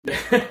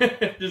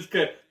Just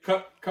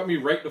cut me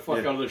right the fuck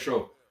out of the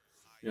show.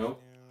 You know?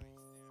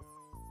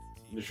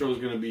 The show is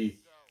going to be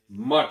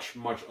much,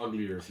 much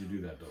uglier if you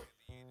do that, though.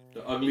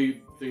 The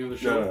ugly thing of the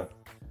show. No.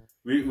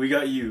 We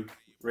got you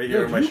right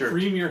here on my shirt.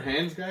 Cream your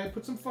hands, guy?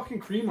 Put some fucking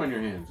cream on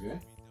your hands, guy.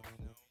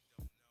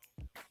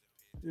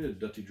 You're a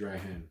dirty, dry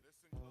hand.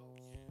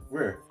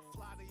 Where?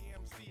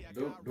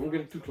 Don't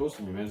get too close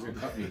to me, man. It's gonna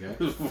cut me, guy.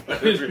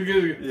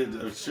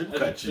 It should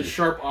cut you. The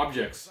sharp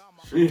objects.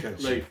 Should cut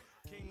you. Like,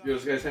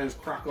 this guy's hands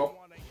crack up.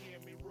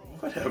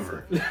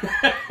 Whatever.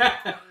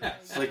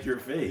 It's like your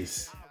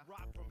face.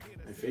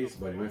 My face,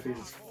 buddy. My face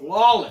is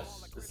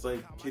flawless. It's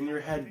like, can your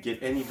head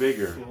get any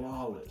bigger?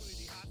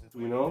 Flawless.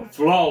 You know?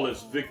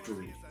 Flawless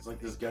victory. It's like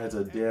this guy's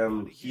a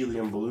damn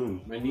helium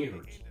balloon. My knee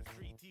hurts.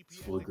 It's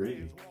full of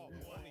gravy.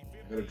 Yeah.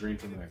 I gotta drain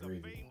some of that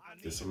gravy.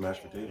 Get some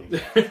mashed potatoes.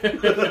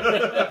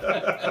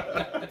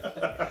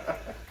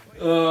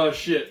 Oh,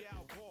 shit.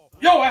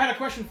 Yo, I had a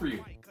question for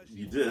you.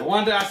 You did? I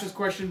wanted to ask this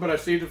question, but I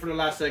saved it for the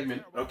last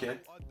segment. Okay.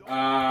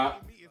 I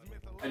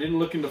didn't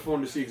look in the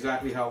phone to see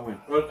exactly how it went.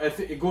 But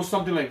it goes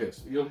something like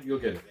this. You'll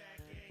get it.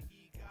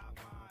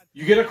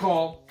 You get a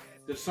call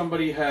that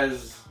somebody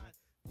has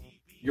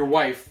your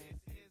wife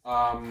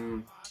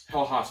held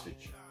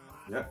hostage.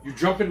 Yeah. You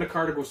jump in the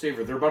car to go save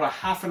her. They're about a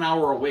half an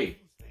hour away.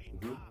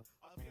 Mm-hmm.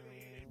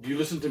 Do you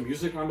listen to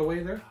music on the way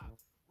there?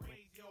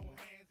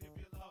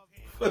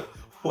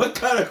 What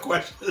kind of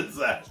question is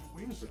that?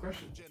 What's the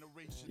question?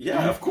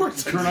 Yeah, of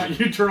course.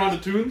 You turn on the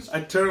tunes? I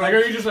turn on. Like, are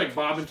you just like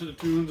bobbing to the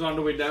tunes on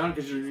the way down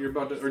because you're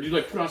about to, or do you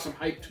like put on some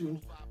hype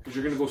tunes because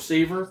you're gonna go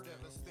save her?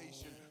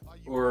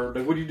 Or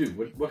like, what do you do?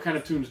 What kind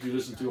of tunes do you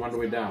listen to on the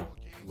way down?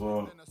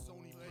 Well,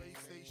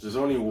 there's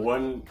only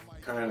one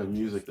kind of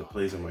music that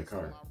plays in my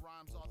car,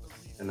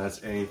 and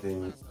that's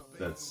anything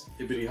that's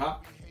Hippity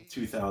hop?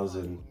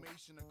 2000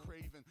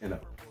 and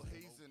up.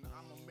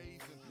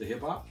 The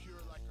hip hop?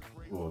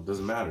 Well, it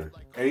doesn't matter.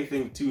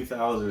 Anything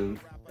 2000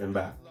 and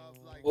back.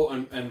 Oh,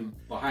 and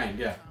behind,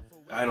 yeah.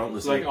 I don't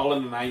It's listen. like all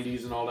in the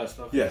 90s and all that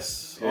stuff?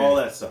 Yes, Yeah. all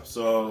that stuff.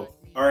 So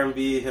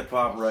R&B, hip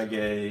hop,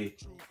 reggae.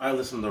 I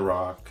listen to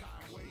rock.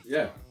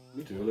 Yeah,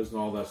 me too. I listen to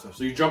all that stuff.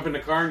 So you jump in the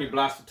car and you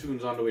blast the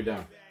tunes on the way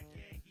down.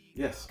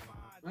 Yes.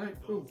 Alright,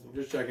 cool.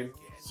 Just checking.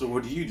 So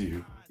what do you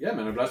do? Yeah,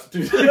 man, I blast the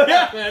tunes.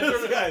 Yeah, man,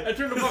 I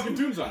turned the fucking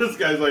tunes on. This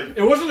guy's like,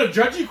 It wasn't a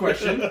judgy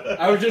question.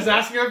 I was just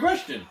asking a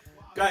question.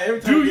 guy.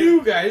 Every time Do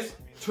you guys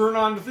turn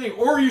on the thing?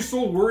 Or are you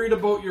so worried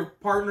about your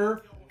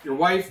partner, your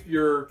wife,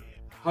 your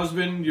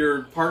husband,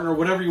 your partner,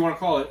 whatever you want to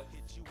call it,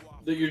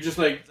 that you're just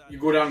like, you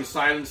go down in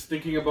silence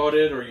thinking about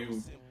it, or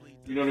you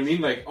know what I mean?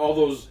 Like all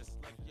those,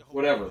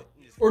 whatever.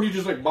 Or do you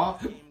just like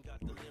bob?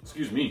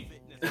 Excuse me.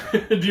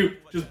 Do you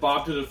just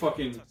bob to the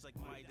fucking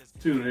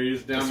tune? Or are you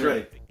just down That's there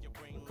right.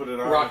 Put it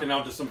on. rocking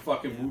out to some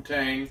fucking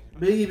Wu-Tang?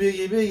 Biggie,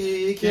 biggie,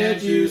 biggie,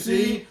 can't you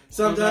see?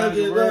 Sometimes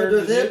your love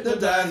just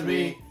hypnotize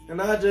me,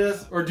 and I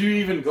just. Or do you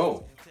even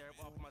go?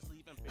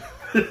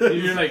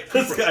 You're like,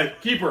 This guy.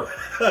 keep her.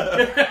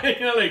 You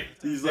know, like,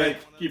 He's yeah, like,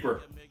 keep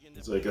her.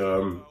 it's like,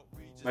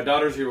 My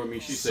daughter's here with me.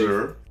 She's safe.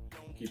 sir,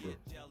 Keep her.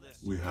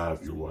 we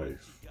have your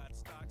wife.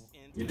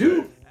 You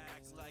do?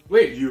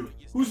 Wait, You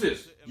who's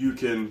this? you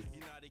can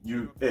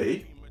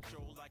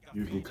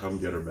come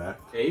get her back.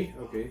 A?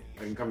 Okay.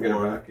 I can come get her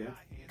Or- back, yeah.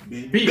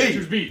 B. B. I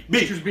choose B. B.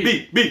 I choose B.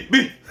 B. B.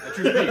 B. I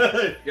choose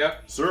B.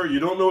 Yep. Sir, you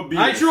don't know B.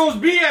 I chose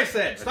B, I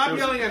said. Stop chose-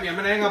 yelling at me. I'm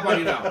going to hang up on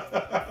you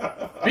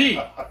now.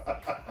 B.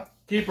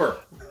 Keep her.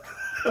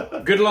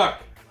 Good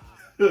luck.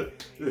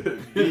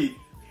 B.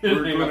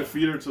 We're going to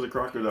feed her to the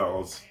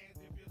crocodiles.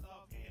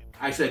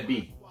 I said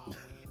B.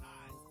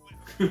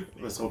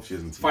 Let's hope she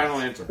doesn't see Final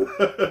this.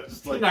 answer.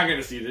 Just She's like, not going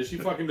to see this. She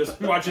fucking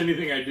doesn't watch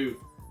anything I do.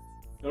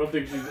 I don't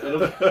think she's...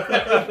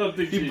 I don't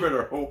think you she...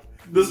 better hope.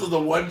 This is the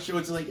one show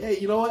it's like, hey,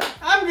 you know what?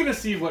 I'm going to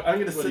see what... I'm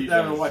going to what sit he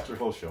down does. and watch your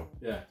whole show.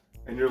 Yeah.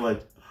 And you're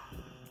like,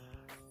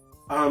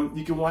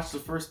 you can watch the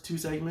first 2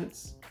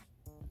 segments.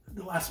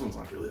 The last one's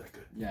not really that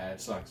good. Yeah,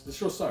 it sucks. This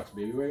show sucks,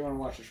 baby. What do you want to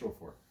watch the show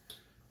for?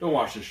 Don't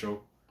watch this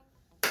show.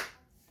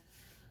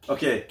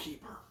 Okay,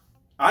 Keep her.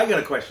 I got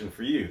a question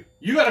for you.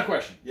 You got a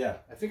question. Yeah.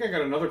 I think I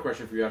got another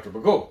question for you after,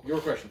 but go. Your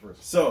question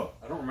first. So,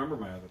 I don't remember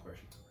my other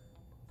question.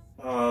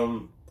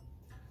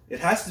 it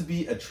has to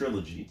be a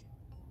trilogy.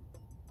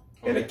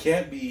 And it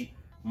can't be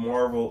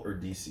Marvel or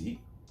DC.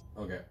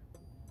 Okay.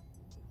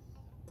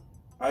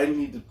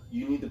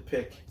 You need to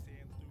pick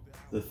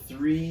the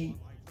 3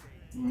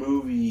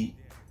 movie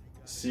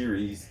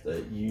series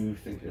that you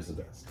think is the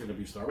best. It's gonna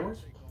be Star Wars?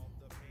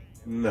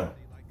 No.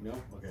 No?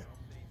 Okay.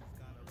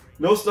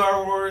 No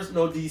Star Wars,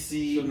 no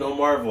DC, So no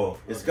Marvel.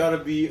 It's got to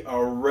be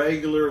a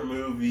regular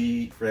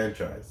movie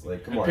franchise.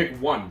 Like, come And on. pick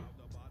one.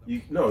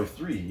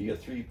 3. You got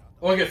 3.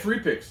 Oh, I get 3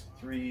 picks.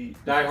 3.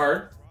 Die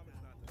Hard.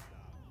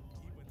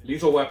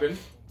 Lethal Weapon.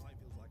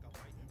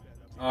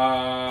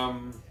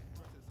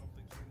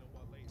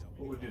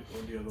 What would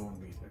the other one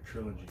be? A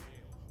trilogy.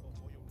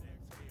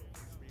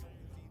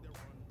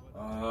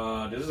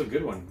 This is a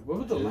good one. What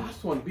would the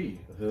last one be?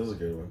 This is a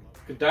good one.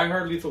 Die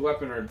Hard, Lethal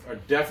Weapon are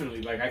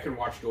definitely, like, I can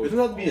watch It those. doesn't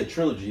have to be a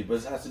trilogy, but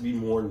it has to be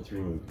more than 3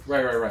 movies.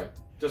 Right.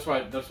 that's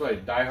why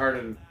Die Hard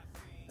and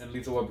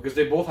Lethal Weapon, because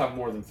they both have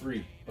more than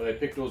 3, but I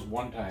picked those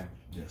one time.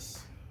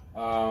 Yes.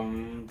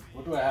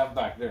 What do I have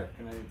back there?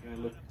 Can I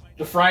look?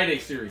 The Friday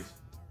series.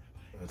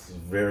 That's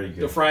very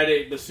good.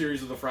 The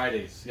series of the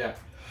Fridays. Yeah,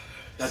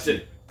 that's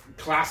it.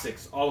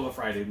 Classics, all of the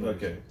Friday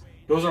movies. Okay.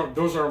 Those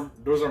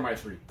are my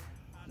 3.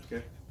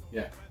 Okay.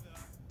 Yeah.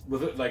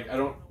 With it, like I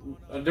don't.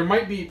 There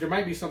might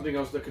be something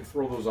else that could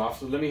throw those off.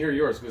 So let me hear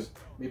yours, because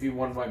maybe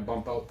one might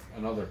bump out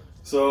another.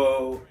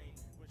 So,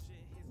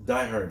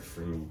 Die Hard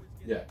for me.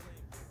 Yeah.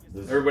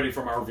 Everybody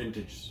from our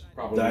vintage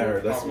probably. Die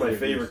Hard. That's probably my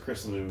favorite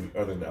Christmas movie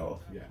other than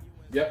Elf. Yeah.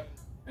 Yep.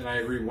 And I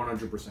agree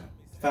 100%.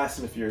 Fast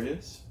and the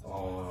Furious.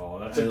 Oh,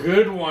 that's a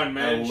good one,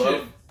 man.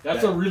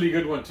 That's a really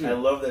good one too. I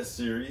love that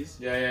series.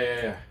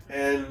 Yeah.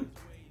 And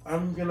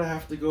I'm gonna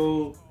have to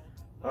go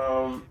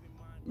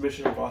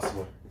Mission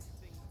Impossible.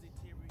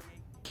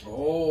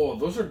 Oh,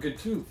 those are good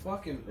too.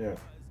 Fucking yeah.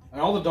 And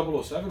all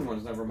the 007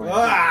 ones, never mind.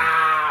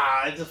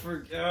 I just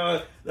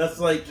forgot. That's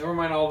like never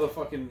mind all the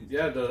fucking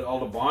all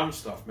the Bond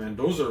stuff, man.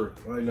 Those are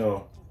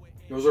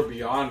those are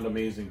beyond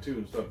amazing too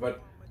and stuff.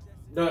 But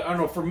I don't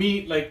know. For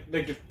me, like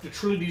the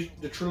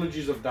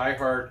trilogies of Die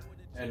Hard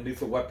and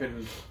Lethal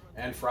Weapon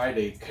and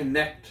Friday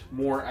connect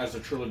more as a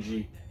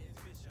trilogy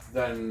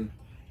than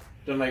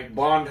like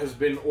Bond has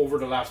been over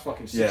the last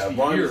fucking 60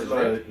 Bond years. Is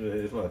not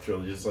it's not a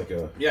trilogy. It's like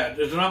a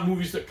there's not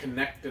movies that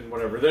connect and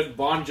whatever. That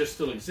Bond just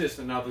still exists,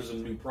 and now there's a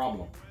new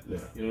problem. Yeah,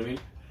 you know what I mean.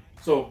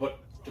 So, but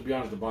to be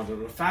honest, the Bonds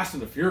are Fast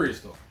and the Furious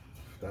though.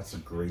 That's a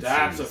great.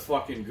 That's series. a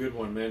fucking good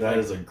one, man. That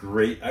is a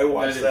great. I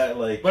watched that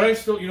like. But I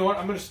still, you know what?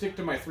 I'm gonna stick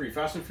to my 3.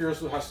 Fast and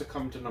Furious has to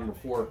come to number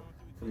 4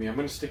 for me. I'm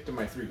gonna stick to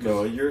my 3.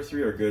 No, your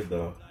 3 are good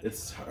though.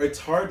 It's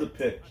hard to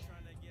pick.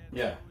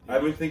 Yeah.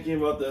 I've been thinking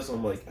about this.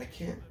 I'm like, I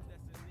can't.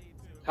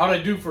 How'd I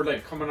do for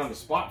like coming on the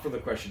spot for the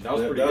question? That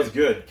was pretty good. That was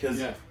good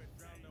because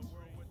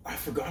I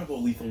forgot about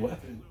Lethal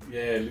Weapon.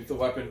 Yeah, Lethal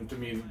Weapon to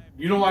me.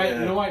 You know why? You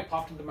know why it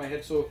popped into my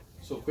head so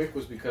quick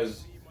was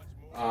because.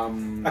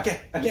 Okay.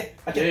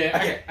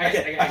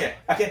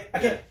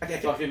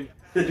 Fucking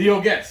Leo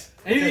gets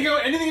anything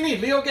you need.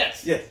 Leo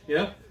gets. Yes.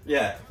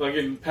 Yeah.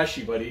 Fucking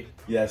Pesci, buddy.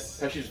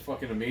 Yes. Pesci's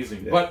fucking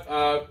amazing. Yeah. But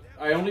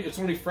it's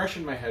only fresh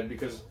in my head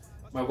because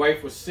my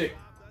wife was sick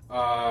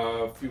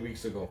a few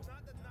weeks ago.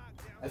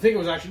 I think it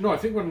was actually I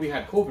think when we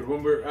had COVID.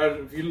 When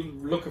if you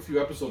look a few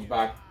episodes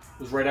back,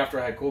 it was right after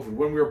I had COVID.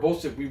 When we were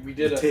both sick, we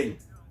did the thing.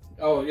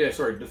 Oh yeah,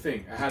 sorry, the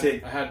thing. I had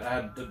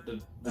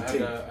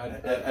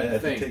the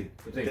thing.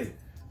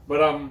 But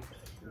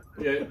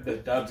yeah,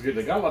 that's good.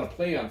 They got a lot of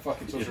play on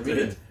fucking social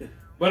media.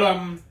 But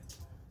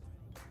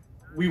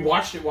we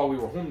watched it while we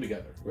were home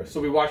together. Right.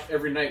 So we watched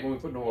every night when we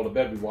put Noel to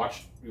bed. We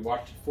watched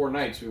 4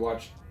 nights. We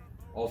watched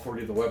all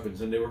 40 of the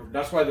weapons, and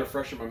that's why they're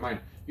fresh in my mind.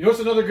 You know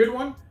what's another good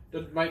one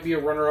that might be a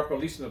runner-up, at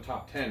least in the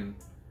top 10,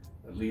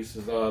 at least,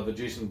 is the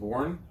Jason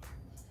Bourne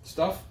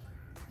stuff.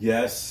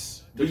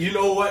 Yes. But you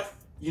know what?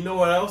 You know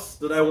what else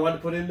that I wanted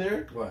to put in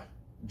there? What?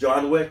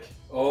 John Wick.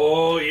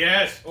 Oh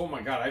yes! Oh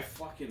my god, I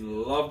fucking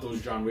love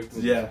those John Wick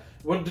movies. Yeah.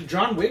 What the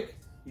John Wick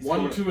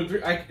 1, 2, and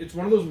 3? It's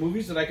one of those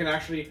movies that I can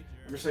actually.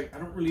 I'm just like I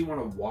don't really want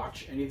to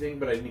watch anything,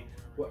 but I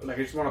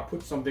just want to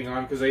put something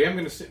on because I am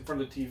going to sit in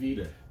front of the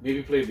TV,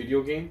 maybe play a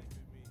video game.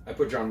 I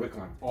put John Wick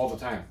on all the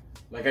time.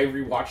 Like I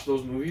rewatch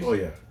those movies. Oh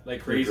yeah.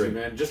 Like crazy,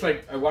 man. Just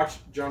like I watch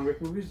John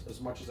Wick movies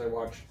as much as I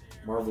watch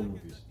Marvel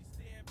movies.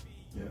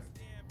 Yeah.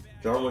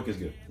 John Wick is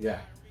good. Yeah.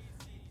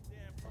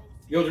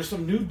 Yo, there's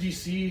some new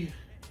DC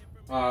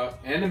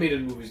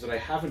animated movies that I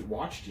haven't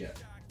watched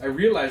yet. I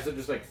realized that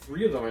there's like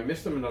 3 of them. I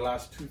missed them in the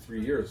last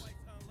 2-3 years.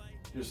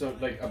 There's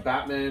like a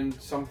Batman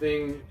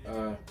something.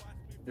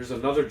 There's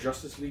another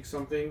Justice League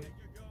something.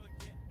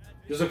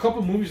 There's a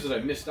couple movies that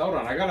I missed out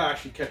on. I gotta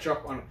actually catch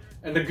up on.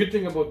 And the good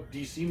thing about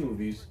DC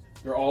movies,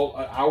 they're all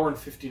an hour and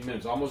 15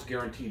 minutes, almost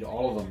guaranteed.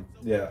 All of them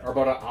are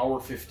about an hour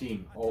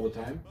 15 all the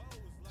time.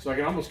 So I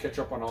can almost catch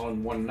up on all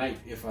in one night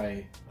if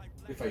I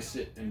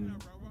sit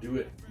and do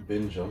it.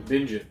 Binge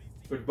it.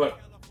 But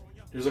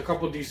there's a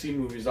couple DC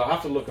movies. I'll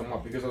have to look them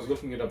up because I was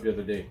looking it up the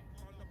other day.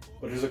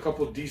 But there's a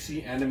couple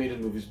DC animated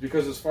movies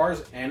because as far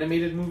as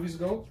animated movies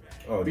go,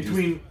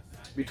 between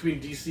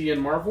DC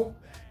and Marvel,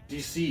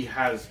 DC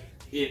has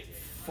it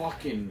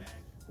fucking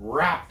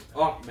wrapped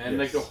up, man. Yes.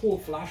 Like the whole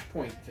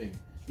Flashpoint thing.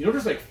 You know,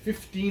 there's like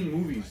 15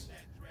 movies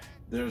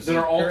that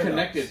are all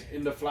connected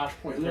in the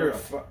Flashpoint. Isn't there a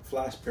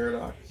Flash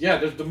paradox? Yeah,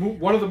 there's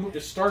one of the.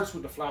 It starts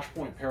with the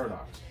Flashpoint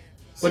paradox,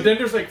 but then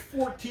there's like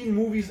 14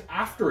 movies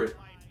after it,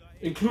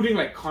 including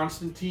like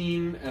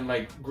Constantine and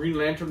like Green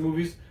Lantern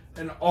movies,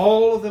 and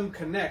all of them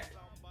connect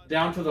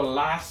down to the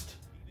last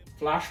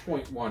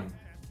Flashpoint one,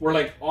 where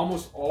like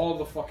almost all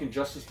the fucking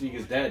Justice League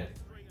is dead,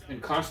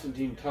 and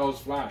Constantine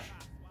tells Flash,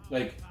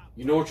 like,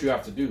 you know what you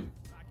have to do,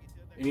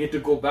 and you have to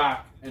go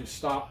back and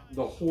stop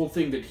the whole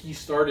thing that he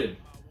started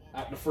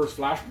at the first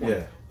Flashpoint.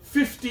 Yeah.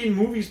 15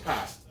 movies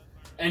passed.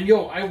 And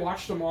yo, I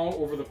watched them all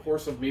over the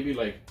course of maybe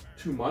like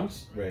 2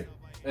 months. Right.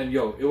 And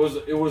yo, it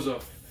was a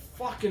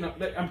fucking,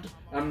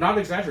 I'm not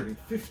exaggerating,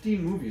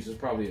 15 movies it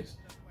probably is.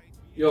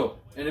 Yo,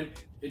 and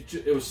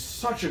it was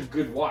such a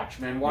good watch,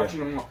 man. Watching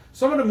them all.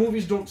 Some of the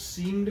movies don't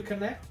seem to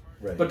connect,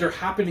 but they're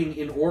happening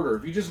in order.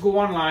 If you just go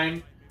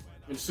online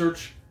and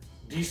search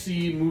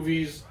DC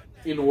movies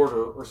in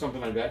order or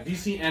something like that,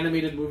 DC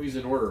animated movies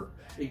in order,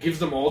 it gives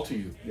them all to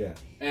you. Yeah.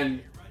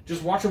 And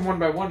just watch them one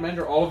by one, man.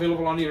 They're all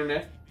available on the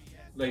internet.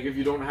 Like, if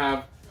you don't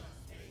have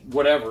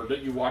whatever that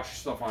you watch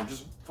stuff on,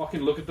 just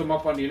fucking look at them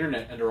up on the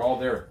internet, and they're all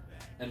there.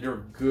 And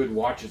they're good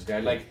watches, guy.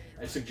 Like,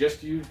 I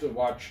suggest you to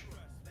watch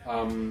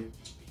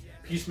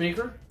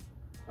Peacemaker.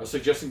 I was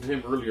suggesting to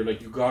him earlier,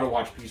 like, you gotta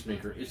watch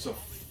Peacemaker. It's a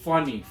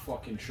funny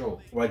fucking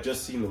show. Well, I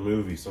just seen the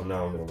movie, so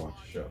now I'm gonna watch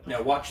the show. Yeah,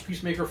 watch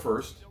Peacemaker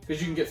first,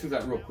 because you can get through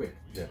that real quick.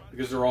 Yeah.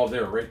 Because they're all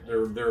there, right?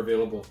 They're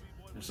available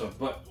and stuff.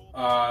 But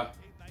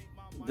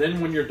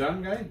then when you're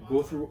done, guy,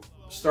 go through,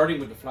 starting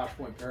with the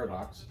Flashpoint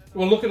Paradox.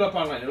 Well, look it up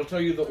online. It'll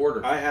tell you the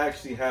order. I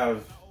actually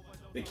have...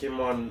 It came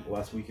on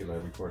last weekend. I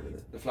recorded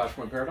it. The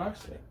Flashpoint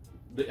Paradox? Yeah.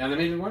 The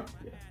animated one?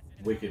 Yeah.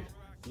 Wicked.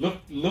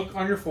 Look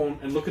on your phone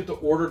and look at the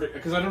order,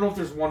 because I don't know if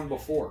there's one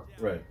before.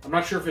 Right. I'm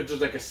not sure if it's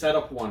just like a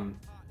setup one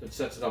that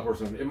sets it up or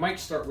something. It might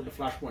start with the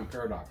Flashpoint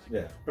Paradox.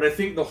 Yeah. But I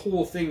think the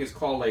whole thing is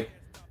called, like,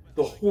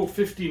 the whole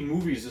 15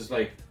 movies is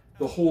like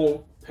the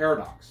whole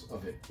paradox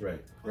of it.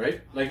 Right.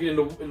 Right? Like in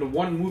the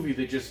one movie,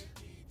 they just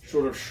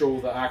sort of show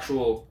the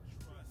actual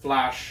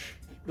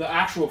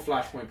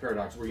Flashpoint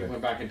Paradox, where you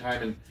went back in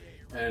time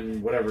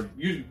and whatever.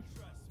 You've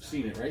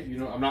seen it, right? You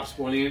know, I'm not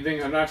spoiling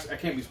anything. I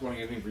can't be spoiling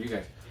anything for you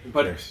guys.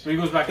 But when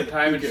he goes back in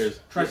time and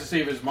tries to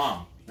save his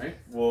mom, right?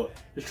 Well,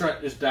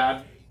 his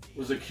dad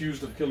was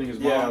accused of killing his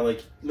mom. Yeah,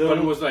 like... No, but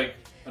it was like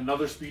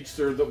another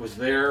speedster that was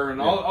there, and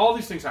all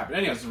these things happen.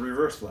 Anyways, it's a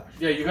reverse Flash.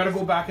 Yeah, you got to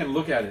go back and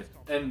look at it.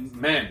 And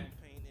man,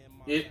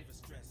 I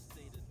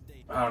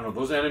don't know.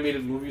 Those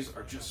animated movies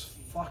are just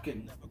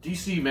fucking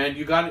DC, man.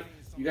 You guys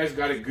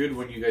got it good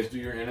when you guys do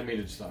your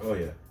animated stuff. Oh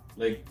yeah,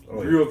 like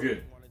real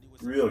good,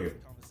 real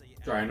good.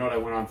 Sorry, I know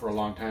that went on for a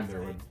long time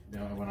there.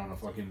 I went on a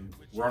fucking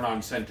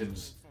run-on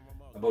sentence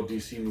about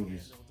DC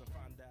movies.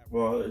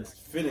 Well, it's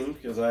fitting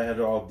because I had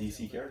all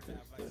DC characters.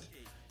 But...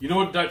 You know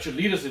what that should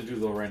lead us into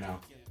though right now?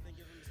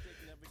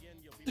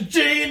 The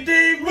J and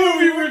Dave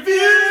movie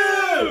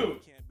review.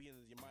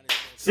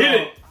 So,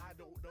 hit it.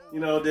 You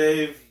know,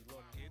 Dave,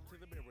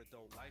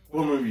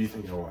 what movie do you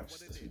think I watched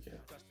this weekend?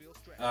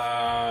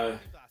 A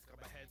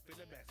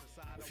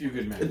Few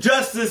Good Men.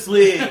 Justice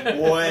League,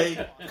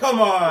 boy. Come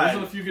on.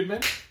 Wasn't A Few Good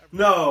Men?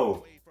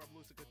 No.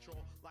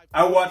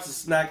 I watched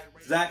the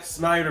Zack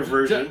Snyder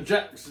version.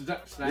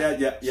 Snack.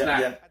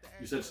 Yeah.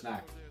 You said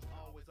snack.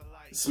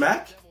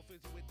 Smack?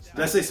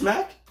 Did I say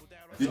smack?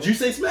 Did you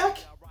say smack?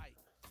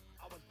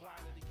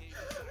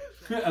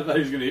 I thought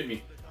he was going to hit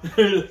me.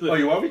 Oh,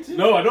 you want me to?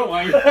 No, I don't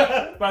want you.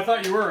 But I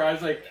thought you were. I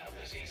was like,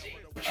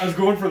 I was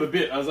going for the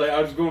bit. I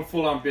was going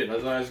full on bit. I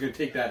was going to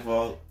take that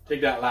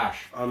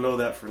lash. I'll know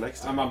that for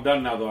next time. I'm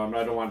done now though.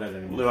 I don't want that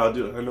anymore. No, I'll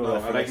do it. I know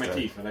that for next time.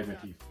 I like my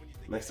teeth.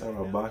 Next time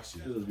I'll box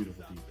you. Those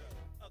beautiful teeth.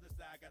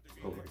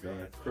 Oh my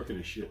god. Crooked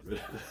as shit,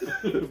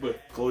 but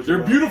Close they're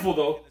your beautiful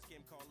though.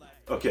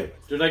 Okay.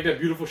 They're like that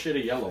beautiful shade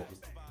of yellow.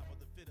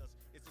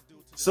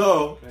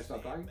 So, can I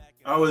stop talking?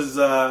 I was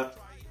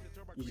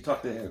you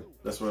talk to him.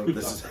 That's what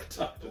this is.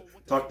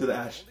 Talk to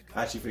the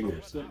ashy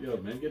fingers. Yo,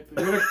 man, you're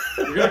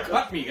gonna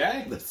cut me,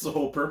 guy. That's the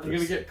whole purpose. You're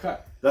gonna get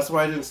cut. That's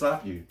why I didn't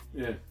slap you.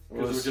 Yeah,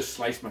 because it would just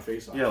slice my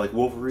face off. Yeah, like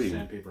Wolverine.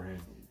 Sandpaper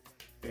hand.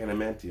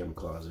 Adamantium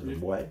closet,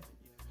 boy.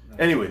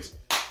 Anyways,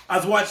 I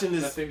was watching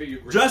this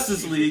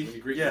Justice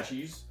League. Yeah,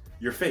 cheese.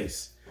 Your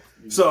face.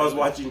 So I was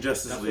watching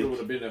Justice That's League. That's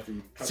what it would have been after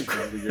you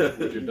touched me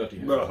with your dirty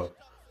hand. No,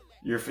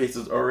 your face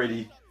is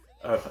already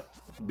a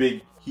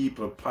big heap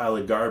of pile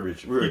of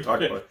garbage. We were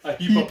talking about a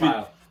heap of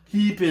pile.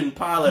 Heaping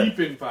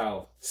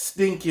pile.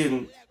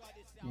 Stinking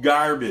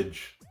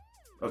garbage.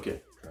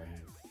 Okay.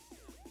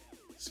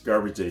 It's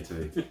garbage day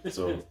today.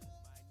 So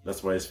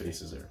that's why his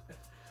face is there.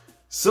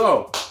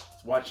 So,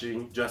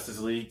 watching Justice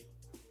League.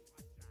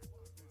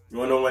 You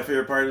want to know what my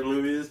favorite part of the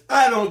movie is?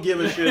 I don't give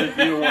a shit if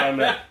you want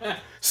to know.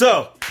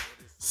 So,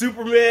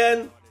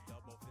 Superman,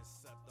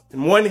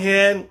 in one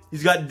hand,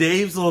 he's got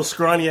Dave's little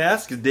scrawny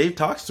ass, because Dave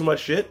talks too much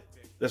shit.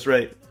 That's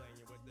right.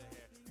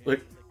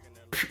 Like,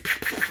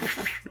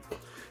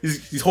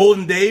 he's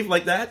holding Dave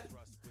like that.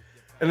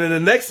 And then the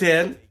next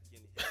hand...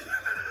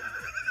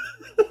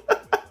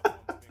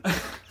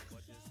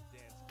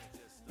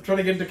 I'm trying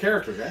to get into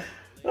character, guy.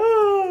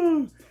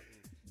 Oh.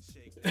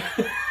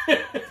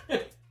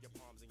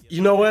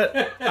 You know what?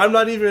 I'm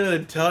not even going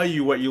to tell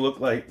you what you look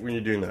like when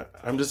you're doing that.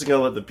 I'm just going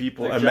to let the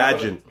people like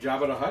imagine.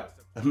 Jabba the Hutt?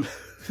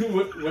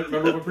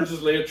 Remember when Princess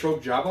Leia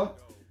choked Jabba?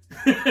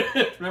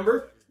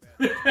 Remember?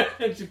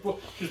 And she's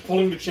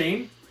pulling the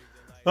chain.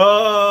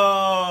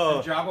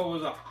 Oh! And Jabba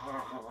was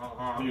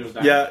he was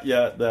yeah.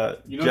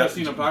 You know that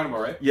scene I'm talking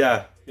about, right?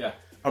 Yeah. Yeah.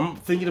 I'm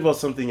thinking about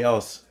something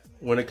else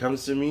when it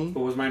comes to me.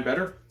 But was mine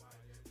better?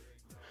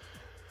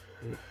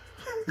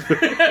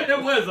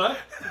 It was, huh?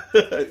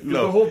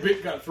 No. The whole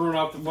bit got thrown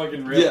off the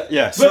fucking rail.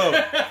 Yeah. So,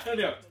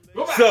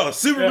 yeah.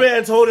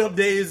 Superman's holding up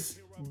Dave's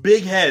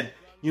big head.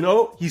 You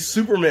know, he's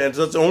Superman,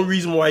 so that's the only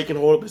reason why he can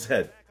hold up his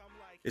head.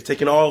 is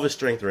taking all of his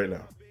strength right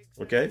now.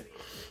 Okay?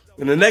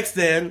 In the next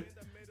stand,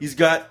 he's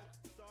got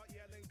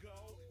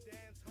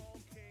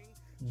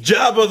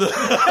Jabba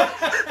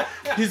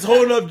the... he's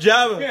holding up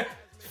Jabba.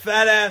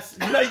 Fat ass. He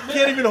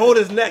can't even hold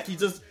his neck. He's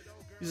just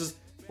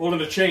holding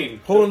the chain.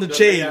 Holding the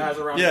chain. Has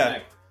around his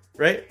neck.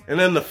 Right? And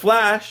then the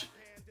Flash,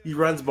 he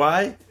runs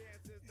by.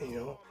 You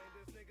know,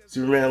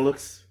 Superman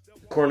looks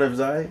the corner of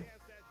his eye,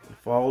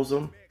 follows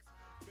him,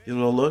 gives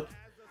him a look.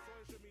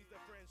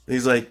 And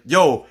he's like,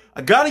 yo,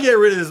 I gotta get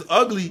rid of this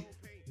ugly.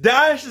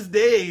 Dashes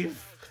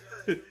Dave.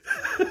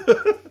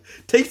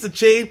 Takes the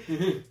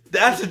chain,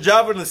 dashes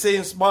Jabba in the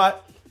same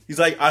spot. He's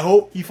like, I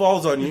hope he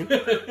falls on you.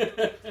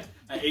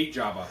 I ate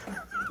Jabba.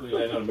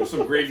 With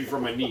some gravy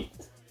from my knee.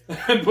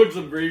 I put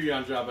some gravy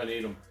on Jabba and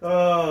ate him.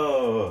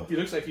 Oh. He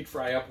looks like he'd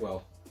fry up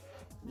well.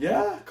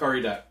 Yeah?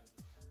 Curry that.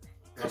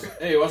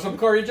 Hey, want some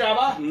curry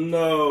Jabba?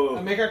 No.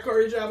 I make a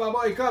curry Jabba,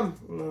 boy, come.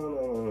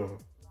 No.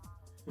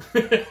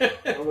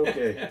 I'm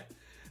okay.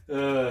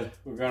 We're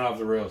going off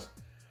the rails.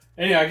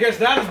 Anyway, I guess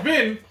that has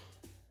been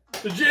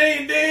the Jay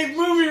and Dave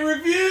movie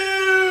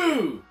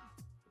review.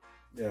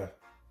 Yeah.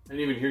 I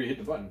didn't even hear you hit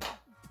the button.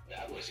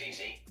 That was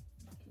easy.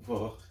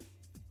 Well,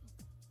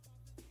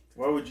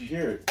 why would you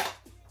hear it?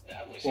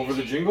 That was Over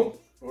easy. the jingle?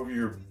 Over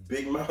your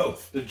big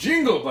mouth. The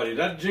jingle, buddy.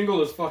 That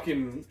jingle is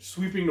fucking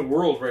sweeping the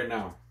world right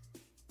now.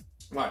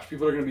 Watch,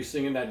 people are going to be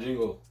singing that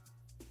jingle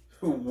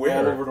Where?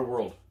 all over the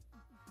world.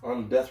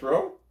 On death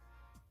row?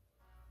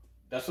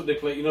 That's what they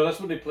play. You know, that's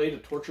what they play to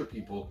torture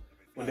people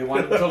when they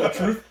want to tell the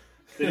truth.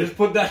 They just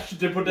put that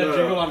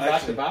jingle on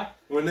back to back.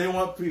 When they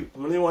want you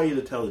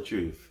to tell the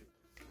truth,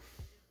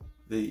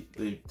 they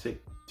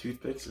take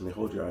toothpicks and they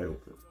hold your eye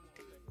open.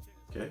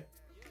 Okay?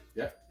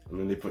 Yeah. And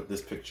then they put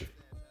this picture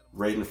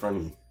right in front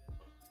of you.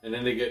 And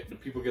then the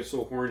people get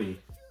so horny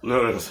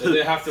No. that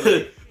they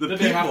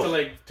have to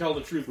like tell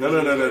the truth. No.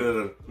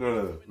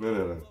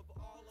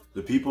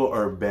 The people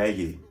are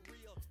begging.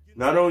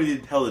 Not only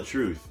did they tell the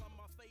truth,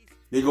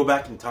 they go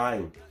back in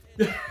time.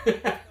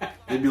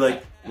 They'd be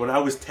like, when I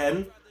was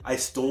 10, I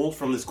stole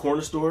from this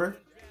corner store.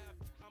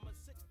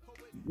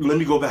 Let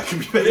me go back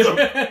and be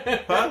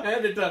better. Huh?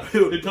 They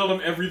tell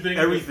them everything.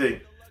 Everything.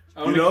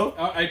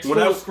 I stole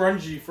a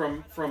scrunchie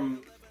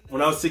from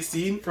when I was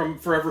 16, from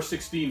Forever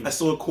 16. I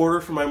stole a quarter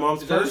from my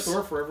mom's Is that a purse.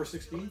 store, Forever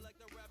 16?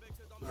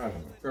 I don't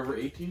know. Forever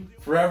 18?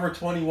 Forever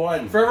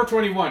 21. Forever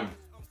 21.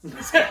 I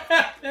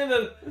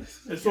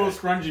stole a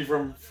scrunchie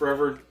from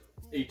Forever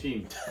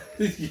 18.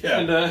 Yeah.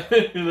 And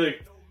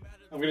like,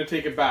 I'm going to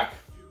take it back.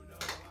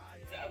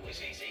 That was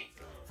easy.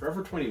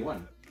 Forever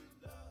 21.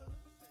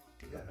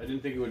 Yeah. I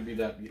didn't think it would be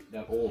that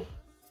old.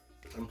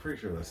 I'm pretty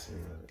sure that's the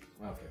name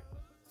of it.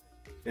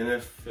 Okay. And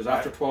if Because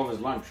after 12 is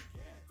lunch.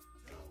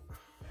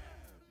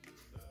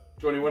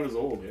 21 is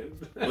old, man.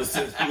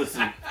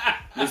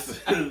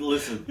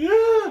 listen.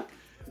 Yeah.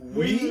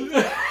 We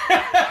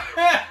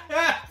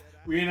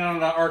We ain't on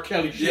that R.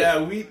 Kelly shit.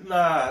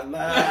 nah. You know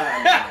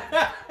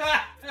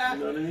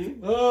what I mean?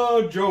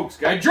 Oh, jokes,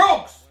 guy.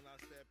 Jokes!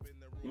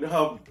 You know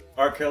how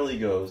R. Kelly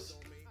goes?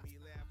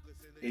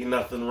 Ain't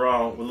nothing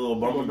wrong with a little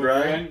bumper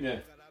grind. Yeah.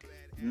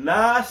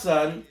 Nah,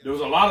 son. There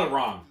was a lot of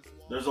wrong.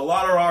 There's a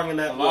lot of wrong in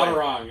that. A lot of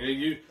wrong.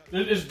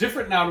 It's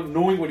different now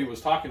knowing what he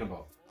was talking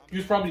about. He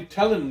was probably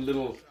telling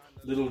little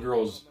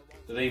girls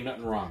that ain't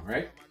nothing wrong,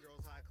 right?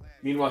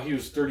 Meanwhile, he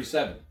was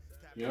 37.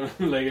 You know,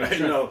 like I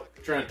know.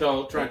 Trying to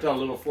tell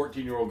little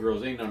 14-year-old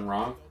girls ain't nothing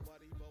wrong.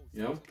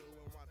 You know.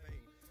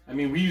 I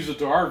mean, we use it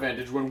to our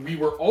advantage when we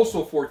were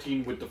also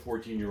 14 with the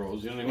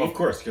 14-year-olds. You know what I mean? Of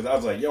course, because I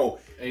was like, yo,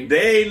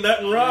 they ain't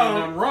nothing wrong. Ain't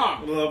nothing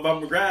wrong. A little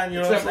bumper grind, you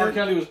know Except what I'm R.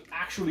 saying? Kelly was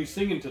actually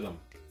singing to them.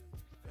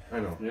 I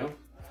know. You know.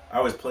 I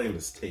was playing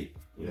this tape,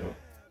 you know,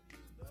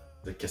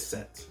 the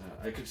cassette.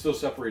 I could still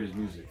separate his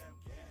music,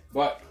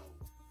 but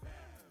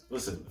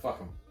Listen, fuck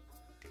him.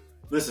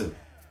 listen.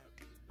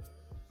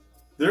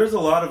 There's a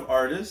lot of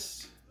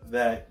artists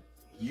that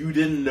you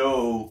didn't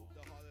know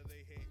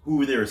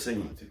who they were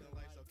singing to.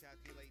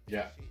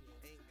 Yeah.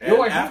 And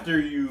No,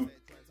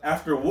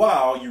 after a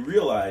while, you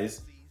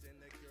realize,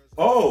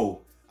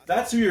 oh,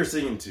 that's who you're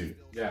singing to.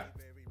 Yeah.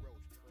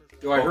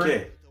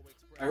 Okay.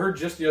 I heard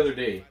just the other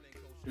day.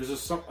 There's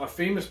a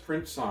famous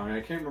Prince song, and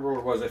I can't remember what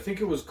it was. I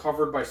think it was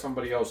covered by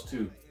somebody else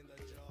too,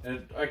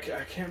 and I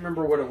can't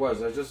remember what it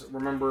was. I just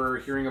remember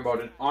hearing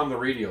about it on the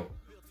radio.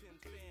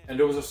 And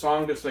there was a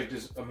song that's like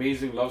this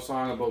amazing love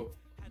song about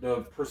the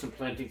person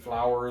planting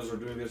flowers or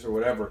doing this or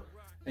whatever.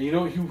 And you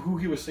know who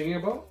he was singing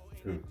about?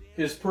 Who?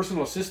 His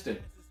personal assistant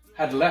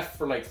had left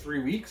for like 3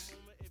 weeks,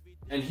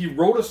 and he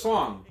wrote a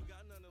song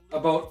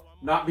about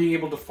not being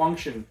able to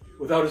function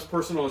without his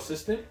personal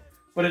assistant.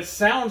 But it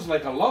sounds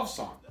like a love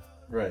song.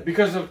 Right.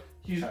 Because of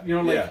he's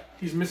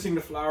missing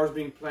the flowers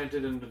being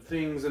planted and the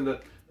things and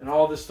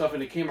all this stuff,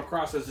 and it came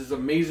across as this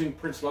amazing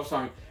Prince love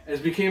song, and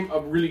it's became a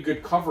really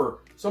good cover.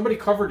 Somebody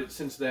covered it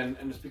since then,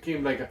 and it's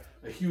became like a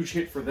huge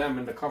hit for them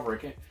in the cover. I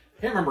can't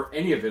remember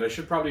any of it. I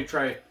should probably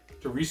try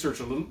to research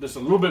a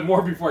little bit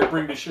more before I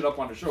bring this shit up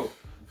on the show.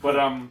 But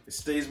it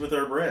stays with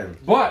our brand.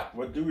 But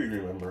What do we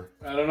remember?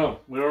 I don't know.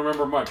 We don't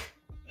remember much.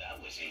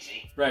 That was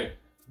easy. Right.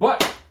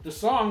 But the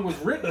song was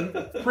written,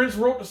 Prince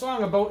wrote the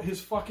song about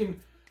his fucking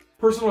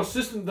personal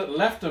assistant that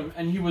left him,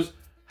 and he was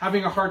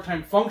having a hard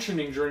time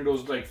functioning during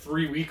those like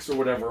 3 weeks or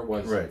whatever it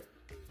was. Right.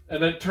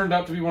 And it turned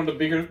out to be one of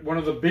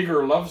the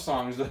bigger love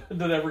songs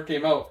that ever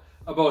came out,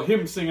 about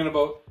him singing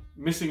about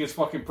missing his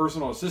fucking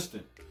personal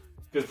assistant.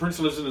 Because Prince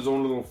lives in his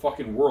own little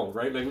fucking world,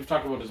 right? Like we've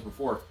talked about this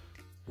before,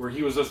 where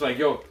he was just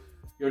like,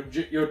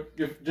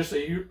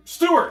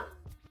 Stuart,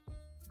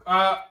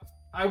 I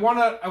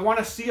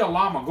wanna see a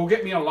llama. Go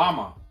get me a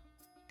llama.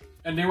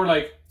 And they were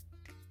like,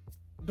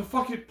 the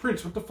fuck you,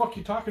 Prince, what the fuck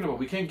you talking about?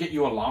 We can't get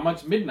you a llama,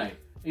 it's midnight.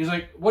 And he's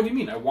like, what do you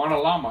mean? I want a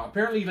llama.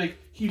 Apparently, like,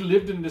 he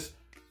lived in this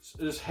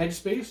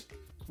headspace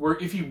where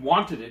if he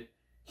wanted it,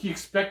 he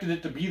expected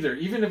it to be there.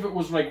 Even if it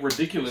was like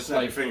ridiculous. Snap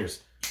like your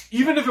fingers.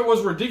 Even if it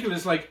was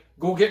ridiculous, like,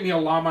 go get me a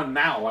llama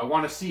now. I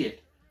want to see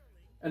it.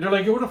 And they're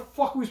like, yo, where the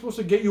fuck are we supposed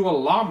to get you a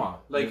llama?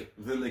 Like,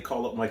 then they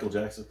call up Michael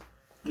Jackson.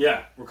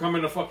 Yeah, we're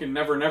coming to fucking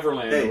Never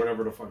Neverland or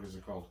whatever the fuck is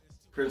it called.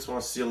 Prince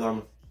wants to see a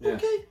llama. Yeah.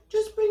 Okay,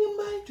 just bring him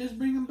by. Just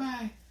bring him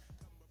by.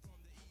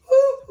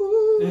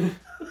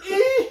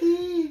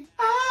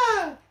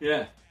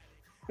 Yeah.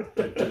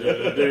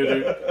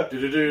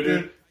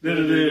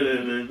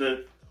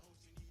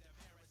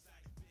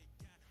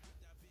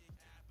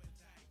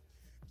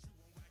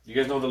 You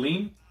guys know the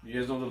lean? You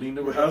guys know the lean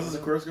that we're How does the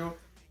chorus go?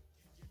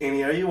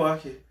 Annie, are you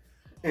walking?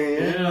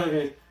 Annie,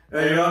 okay.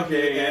 are you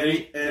okay?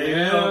 Annie, are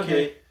you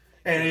okay?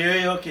 Annie, are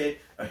you okay?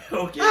 Are you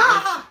okay?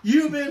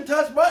 You've been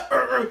touched by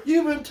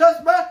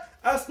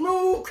a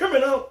smooth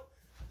criminal.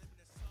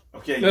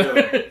 Okay,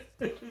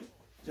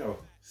 yo.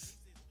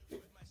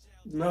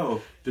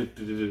 No.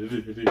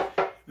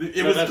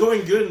 It was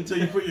going good until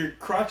you put your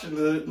crotch in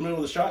the middle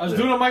of the shot. I was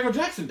doing a Michael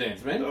Jackson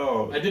dance, man.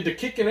 Oh. I did the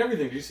kick and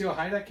everything. Did you see how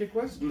high that kick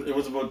was? It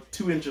was about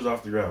 2 inches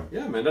off the ground.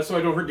 Yeah, man. That's why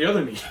I don't hurt the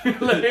other knee.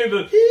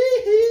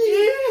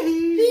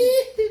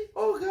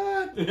 Oh,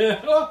 God.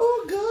 Yeah.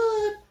 Oh,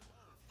 God.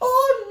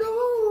 Oh, no.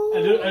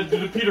 I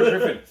did a Peter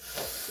Griffin.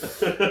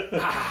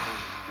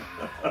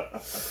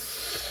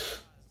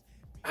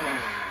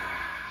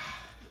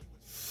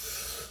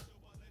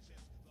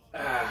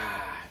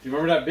 Do you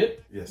remember that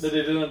bit? Yes. That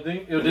they did on the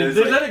thing? They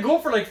let it go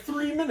for like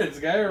 3 minutes,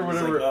 guy, or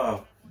whatever. Like,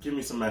 oh, give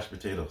me some mashed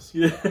potatoes.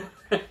 Yeah.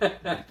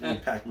 Let me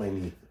pack my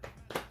knee.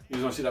 You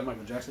guys want to see that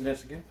Michael Jackson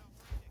dance again?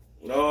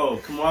 No,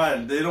 come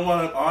on. They don't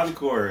want an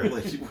encore.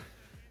 Like,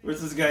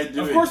 what's this guy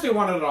doing? Of course they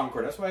wanted an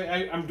encore. That's why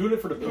I'm doing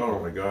it for the people. Oh,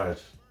 my gosh.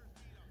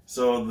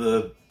 So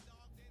I'm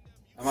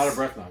out of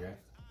breath now, guy.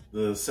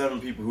 the 7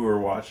 people who were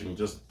watching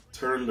just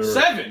turned their...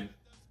 7?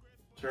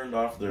 Turned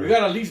off their... We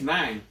got at least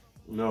 9.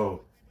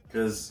 No,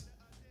 because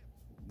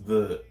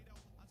the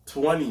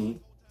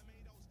 20,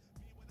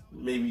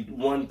 maybe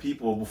 1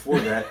 people before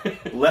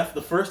that left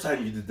the first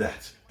time you did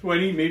that.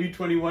 20, maybe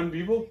 21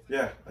 people?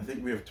 Yeah, I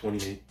think we have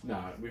 28.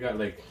 Nah, we got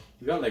like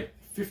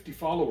 50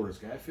 followers,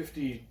 guy.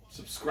 50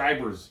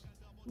 subscribers.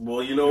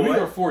 Well, you know We what?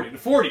 got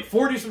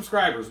 40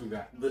 subscribers we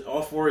got.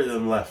 All 4 of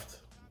them left.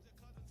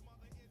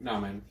 Nah,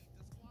 man.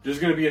 There's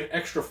going to be an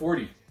extra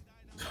 40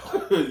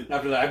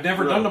 after that. I've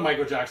never done the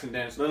Michael Jackson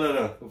dance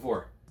No.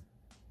 before.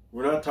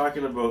 We're not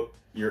talking about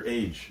your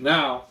age.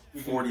 Now,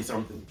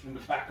 40-something. in the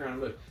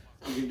background, look.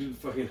 You can do the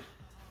fucking...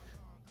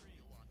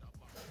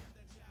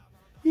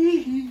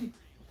 See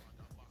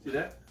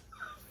that?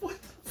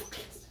 What the fuck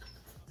is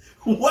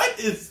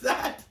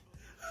that?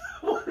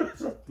 What is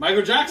that?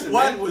 Michael Jackson,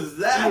 What man. was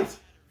that?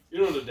 You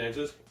know what the dance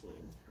is.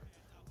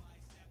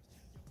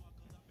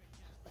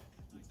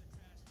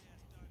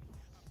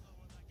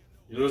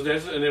 You know those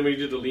dances? And then when you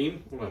did the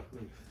lean, hold on, so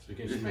you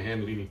can't see my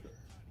hand leaning.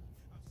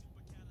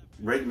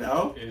 Right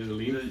now? And the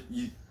lean.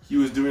 He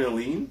was doing a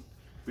lean,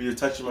 but you're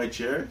touching my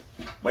chair.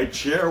 My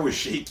chair was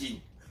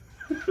shaking.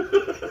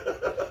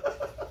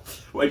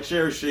 My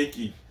chair is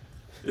shaking.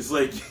 It's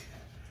like,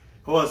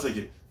 hold on a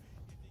second.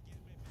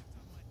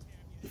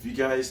 If you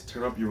guys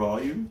turn up your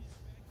volume,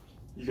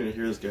 you're gonna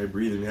hear this guy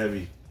breathing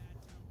heavy.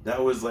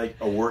 That was like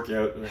a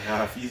workout and a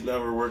half. He's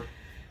never worked.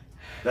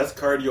 That's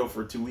cardio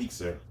for 2 weeks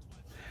there.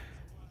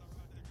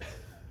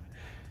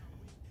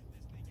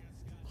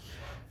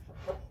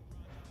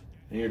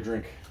 And your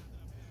drink.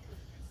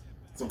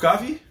 Some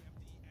coffee?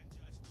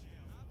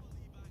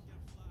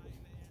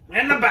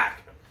 In the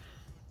back.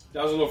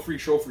 That was a little free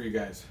show for you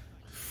guys.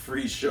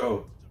 Free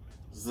show.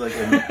 It's like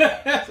a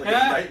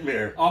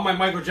nightmare. All my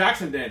Michael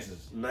Jackson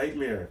dances.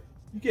 Nightmare.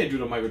 You can't do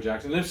the Michael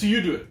Jackson. Let's see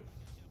you do it.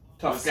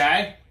 Tough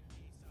guy.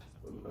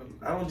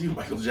 I don't do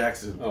Michael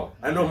Jackson. Oh.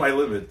 I know my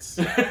limits.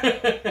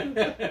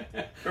 I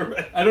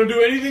don't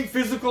do anything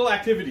physical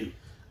activity.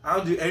 I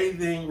don't do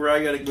anything where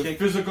I gotta kick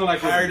physical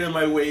activity. higher than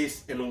my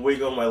waist and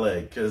wiggle my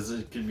leg because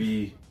it could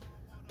be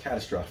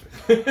catastrophic.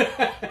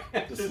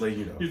 Just letting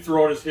you know. You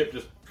throw out his hip,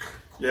 just...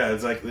 Yeah,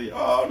 exactly.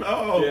 Oh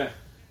no! Yeah.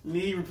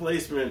 Knee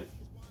replacement.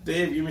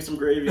 Dave, give me some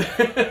gravy.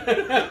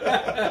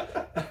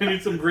 I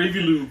need some gravy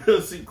lube.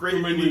 See, gravy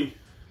for my knee.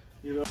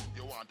 You know.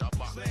 You want the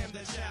box. Slam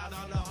the child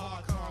on the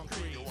hard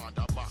concrete. You want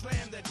the box.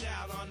 Slam the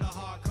child on the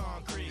hard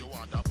concrete. You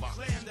want the box.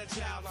 Slam the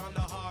child on the